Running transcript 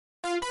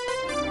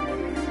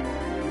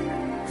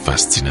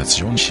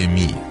Faszination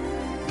Chemie,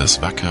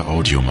 das Wacker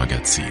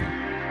Audiomagazin.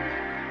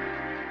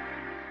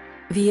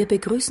 Wir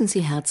begrüßen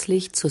Sie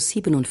herzlich zur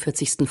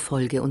 47.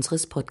 Folge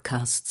unseres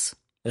Podcasts.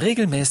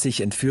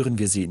 Regelmäßig entführen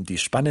wir Sie in die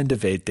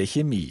spannende Welt der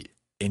Chemie.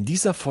 In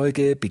dieser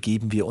Folge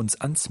begeben wir uns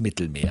ans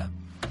Mittelmeer.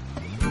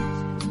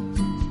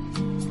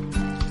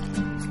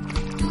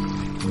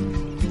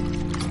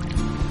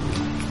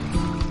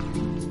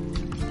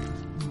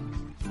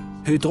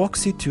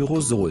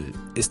 Hydroxytyrosol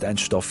ist ein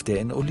Stoff, der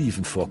in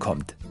Oliven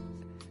vorkommt.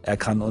 Er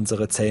kann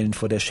unsere Zellen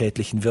vor der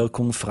schädlichen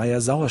Wirkung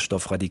freier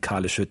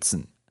Sauerstoffradikale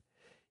schützen.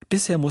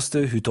 Bisher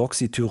musste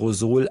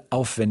Hydroxytyrosol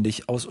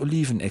aufwendig aus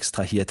Oliven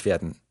extrahiert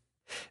werden.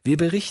 Wir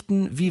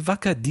berichten, wie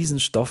Wacker diesen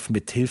Stoff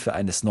mit Hilfe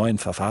eines neuen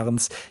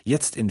Verfahrens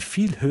jetzt in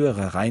viel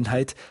höherer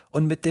Reinheit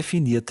und mit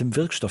definiertem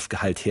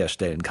Wirkstoffgehalt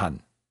herstellen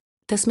kann.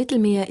 Das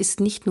Mittelmeer ist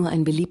nicht nur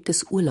ein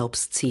beliebtes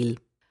Urlaubsziel.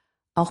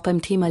 Auch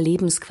beim Thema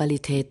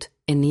Lebensqualität,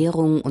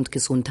 Ernährung und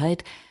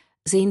Gesundheit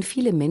sehen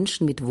viele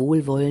Menschen mit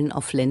Wohlwollen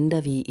auf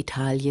Länder wie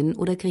Italien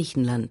oder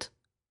Griechenland.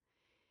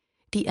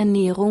 Die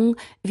Ernährung,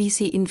 wie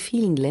sie in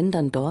vielen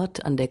Ländern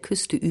dort an der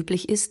Küste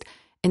üblich ist,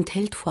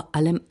 enthält vor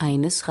allem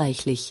eines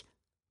reichlich: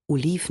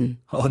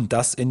 Oliven. Und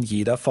das in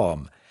jeder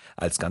Form,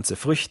 als ganze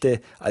Früchte,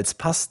 als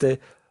Paste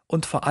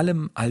und vor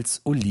allem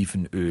als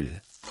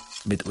Olivenöl.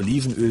 Mit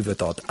Olivenöl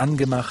wird dort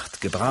angemacht,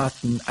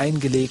 gebraten,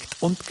 eingelegt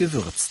und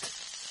gewürzt.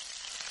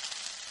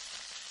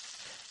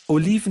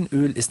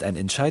 Olivenöl ist ein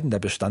entscheidender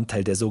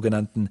Bestandteil der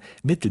sogenannten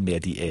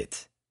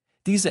Mittelmeerdiät.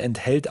 Diese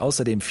enthält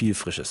außerdem viel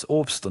frisches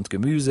Obst und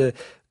Gemüse,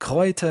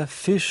 Kräuter,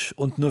 Fisch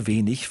und nur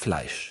wenig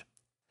Fleisch.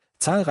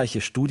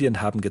 Zahlreiche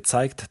Studien haben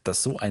gezeigt,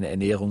 dass so eine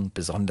Ernährung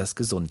besonders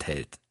gesund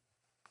hält.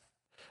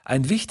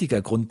 Ein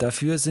wichtiger Grund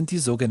dafür sind die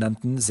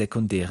sogenannten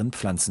sekundären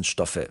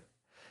Pflanzenstoffe.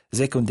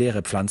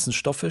 Sekundäre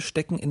Pflanzenstoffe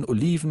stecken in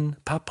Oliven,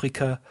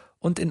 Paprika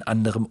und in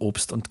anderem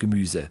Obst und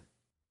Gemüse.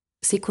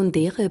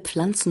 Sekundäre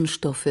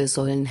Pflanzenstoffe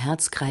sollen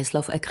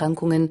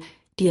Herz-Kreislauf-Erkrankungen,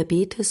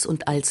 Diabetes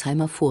und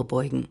Alzheimer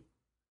vorbeugen.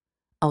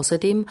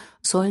 Außerdem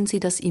sollen sie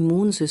das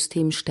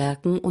Immunsystem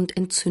stärken und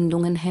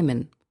Entzündungen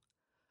hemmen.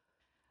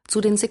 Zu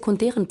den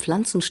sekundären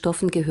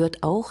Pflanzenstoffen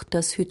gehört auch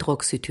das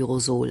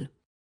Hydroxytyrosol.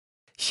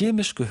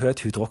 Chemisch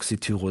gehört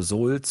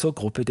Hydroxytyrosol zur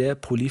Gruppe der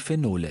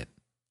Polyphenole.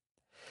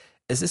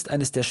 Es ist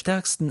eines der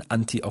stärksten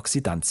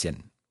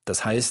Antioxidantien.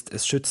 Das heißt,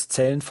 es schützt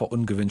Zellen vor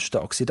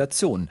ungewünschter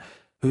Oxidation.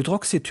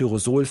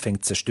 Hydroxytyrosol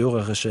fängt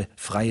zerstörerische,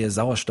 freie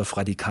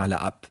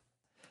Sauerstoffradikale ab.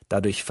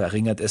 Dadurch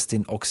verringert es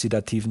den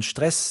oxidativen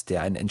Stress,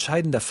 der ein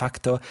entscheidender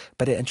Faktor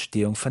bei der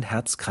Entstehung von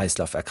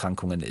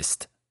Herz-Kreislauf-Erkrankungen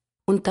ist.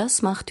 Und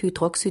das macht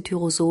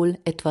Hydroxytyrosol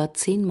etwa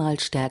 10-mal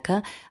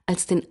stärker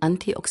als den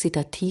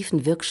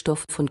antioxidativen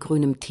Wirkstoff von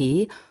grünem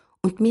Tee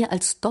und mehr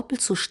als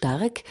doppelt so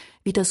stark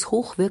wie das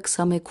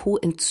hochwirksame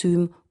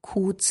Coenzym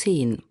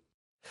Q10.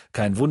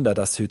 Kein Wunder,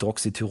 dass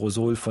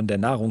Hydroxytyrosol von der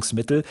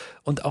Nahrungsmittel-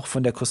 und auch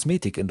von der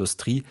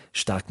Kosmetikindustrie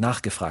stark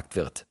nachgefragt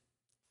wird.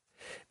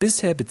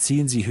 Bisher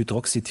beziehen sie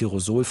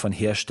Hydroxytyrosol von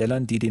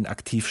Herstellern, die den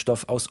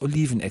Aktivstoff aus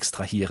Oliven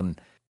extrahieren.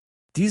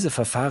 Diese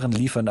Verfahren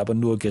liefern aber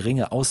nur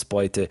geringe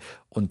Ausbeute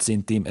und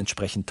sind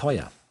dementsprechend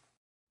teuer.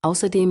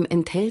 Außerdem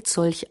enthält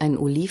solch ein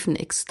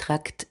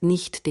Olivenextrakt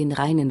nicht den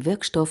reinen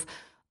Wirkstoff,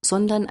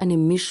 sondern eine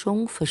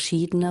Mischung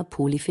verschiedener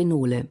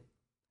Polyphenole.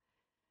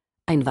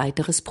 Ein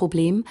weiteres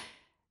Problem: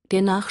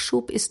 Der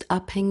Nachschub ist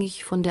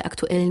abhängig von der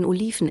aktuellen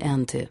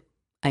Olivenernte.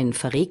 Ein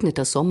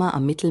verregneter Sommer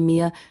am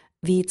Mittelmeer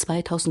wie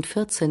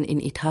 2014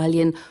 in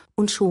Italien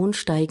und schon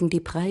steigen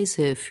die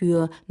Preise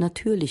für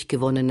natürlich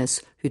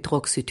gewonnenes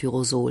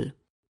Hydroxytyrosol.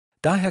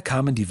 Daher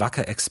kamen die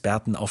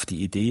Wacker-Experten auf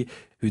die Idee,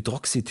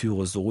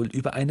 Hydroxytyrosol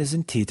über eine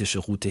synthetische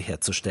Route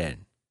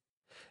herzustellen.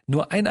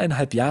 Nur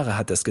 1,5 Jahre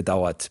hat es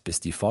gedauert, bis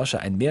die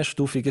Forscher ein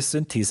mehrstufiges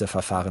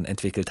Syntheseverfahren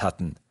entwickelt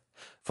hatten.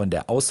 Von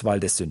der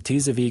Auswahl des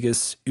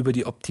Syntheseweges über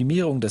die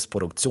Optimierung des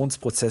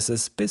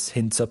Produktionsprozesses bis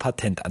hin zur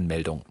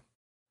Patentanmeldung.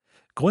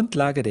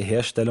 Grundlage der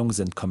Herstellung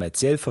sind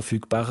kommerziell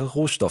verfügbare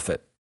Rohstoffe.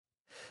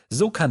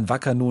 So kann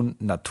Wacker nun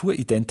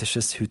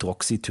naturidentisches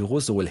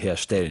Hydroxytyrosol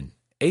herstellen,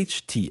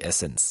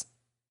 HT-Essence.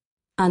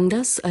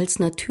 Anders als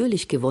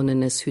natürlich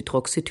gewonnenes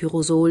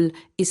Hydroxytyrosol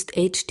ist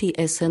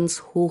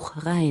HT-Essence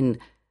hochrein,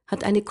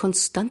 hat eine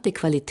konstante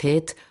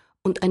Qualität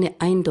und eine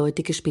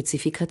eindeutige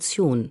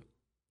Spezifikation.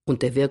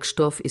 Und der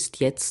Wirkstoff ist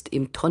jetzt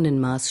im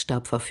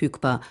Tonnenmaßstab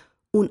verfügbar,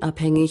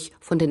 unabhängig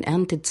von den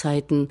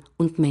Erntezeiten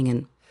und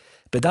Mengen.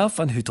 Bedarf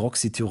an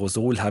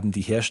Hydroxytyrosol haben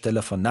die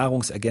Hersteller von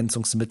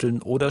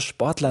Nahrungsergänzungsmitteln oder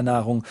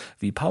Sportlernahrung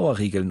wie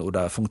Powerriegeln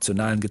oder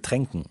funktionalen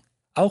Getränken.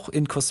 Auch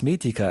in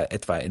Kosmetika,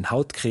 etwa in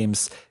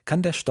Hautcremes,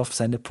 kann der Stoff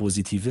seine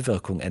positive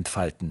Wirkung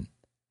entfalten.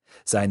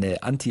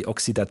 Seine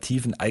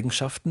antioxidativen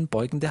Eigenschaften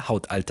beugen der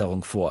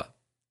Hautalterung vor.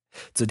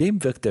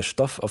 Zudem wirkt der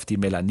Stoff auf die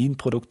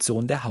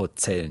Melaninproduktion der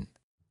Hautzellen.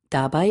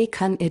 Dabei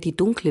kann er die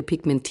dunkle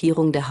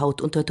Pigmentierung der Haut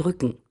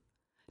unterdrücken.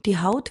 Die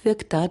Haut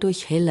wirkt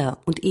dadurch heller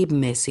und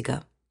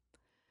ebenmäßiger.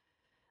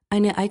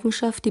 Eine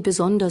Eigenschaft, die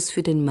besonders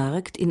für den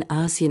Markt in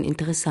Asien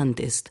interessant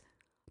ist.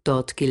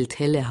 Dort gilt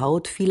helle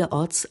Haut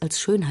vielerorts als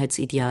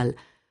Schönheitsideal.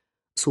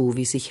 So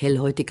wie sich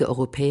hellhäutige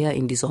Europäer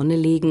in die Sonne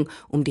legen,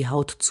 um die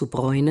Haut zu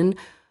bräunen,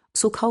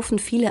 so kaufen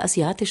viele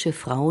asiatische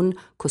Frauen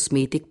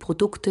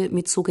Kosmetikprodukte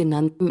mit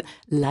sogenanntem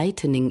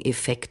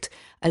Lightening-Effekt,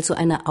 also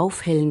einer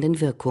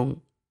aufhellenden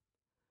Wirkung.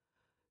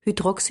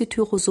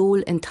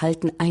 Hydroxytyrosol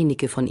enthalten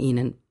einige von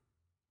ihnen.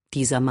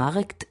 Dieser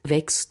Markt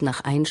wächst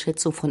nach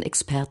Einschätzung von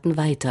Experten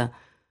weiter.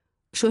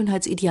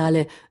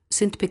 Schönheitsideale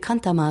sind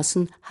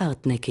bekanntermaßen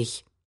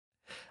hartnäckig.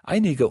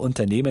 Einige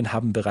Unternehmen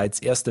haben bereits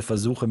erste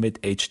Versuche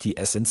mit HT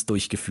Essence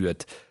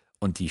durchgeführt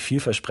und die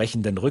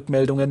vielversprechenden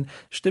Rückmeldungen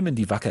stimmen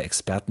die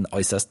Wacker-Experten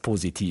äußerst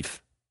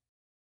positiv.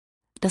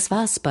 Das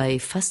war's bei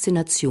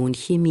Faszination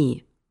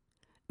Chemie.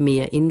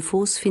 Mehr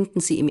Infos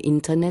finden Sie im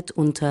Internet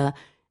unter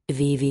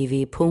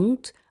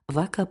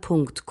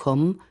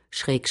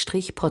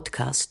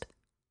www.wacker.com/podcast.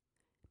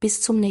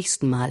 Bis zum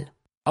nächsten Mal.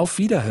 Auf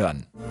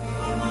Wiederhören.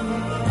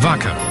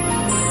 Wacker.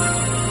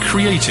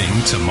 Creating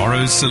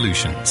tomorrow's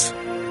solutions.